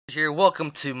Here,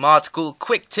 welcome to Mod School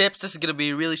Quick Tips. This is going to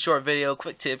be a really short video.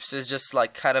 Quick Tips is just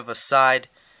like kind of a side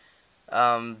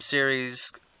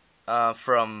series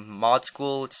from Mod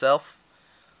School itself.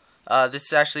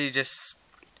 This actually just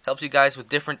helps you guys with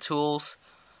different tools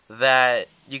that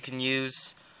you can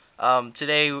use.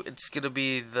 Today it's going to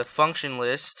be the function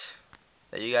list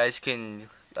that you guys can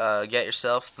get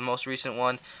yourself, the most recent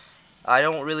one. I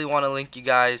don't really want to link you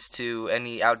guys to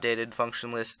any outdated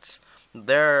function lists.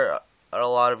 There are a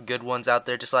lot of good ones out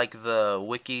there, just like the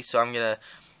wiki, so I'm gonna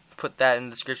put that in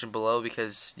the description below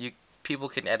because people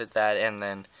can edit that and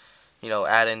then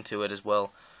add into it as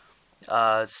well.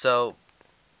 But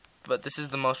this is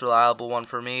the most reliable one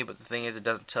for me, but the thing is it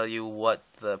doesn't tell you what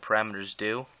the parameters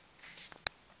do.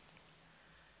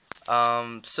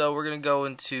 So we're gonna go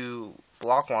into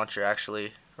Block Launcher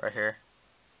actually right here,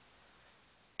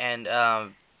 and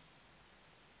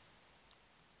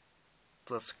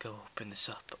let's go open this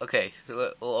up. Okay,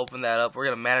 we'll open that up. We're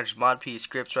gonna manage ModP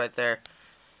scripts right there.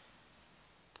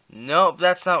 Nope,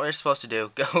 that's not what you're supposed to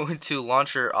do. Go into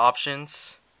launcher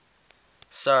options.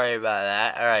 Sorry about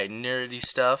that. Alright, nerdy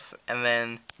stuff. And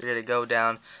then you're gonna go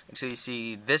down until you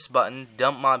see this button,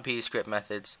 dump ModP script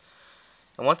methods.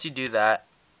 And once you do that,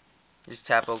 just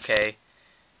tap OK.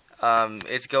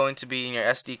 It's going to be in your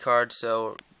SD card,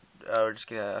 so we're just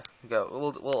gonna go.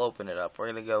 We'll open it up. We're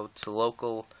gonna go to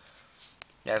local.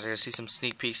 You guys are going to see some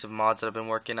sneak peeks of mods that I've been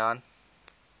working on.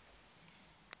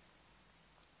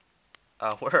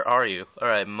 Where are you?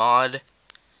 Alright, mod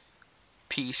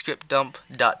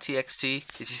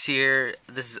pscriptdump.txt. Did you see here?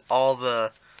 This is all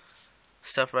the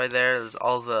stuff right there. This is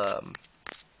all the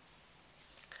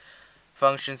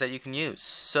functions that you can use.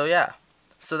 So yeah.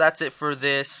 So that's it for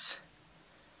this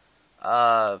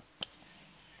mod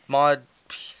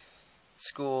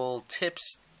school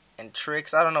tips and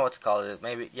tricks. I don't know what to call it.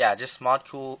 Maybe, yeah, just mod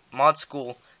school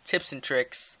tips and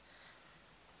tricks.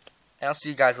 And I'll see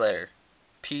you guys later.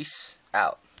 Peace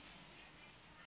out.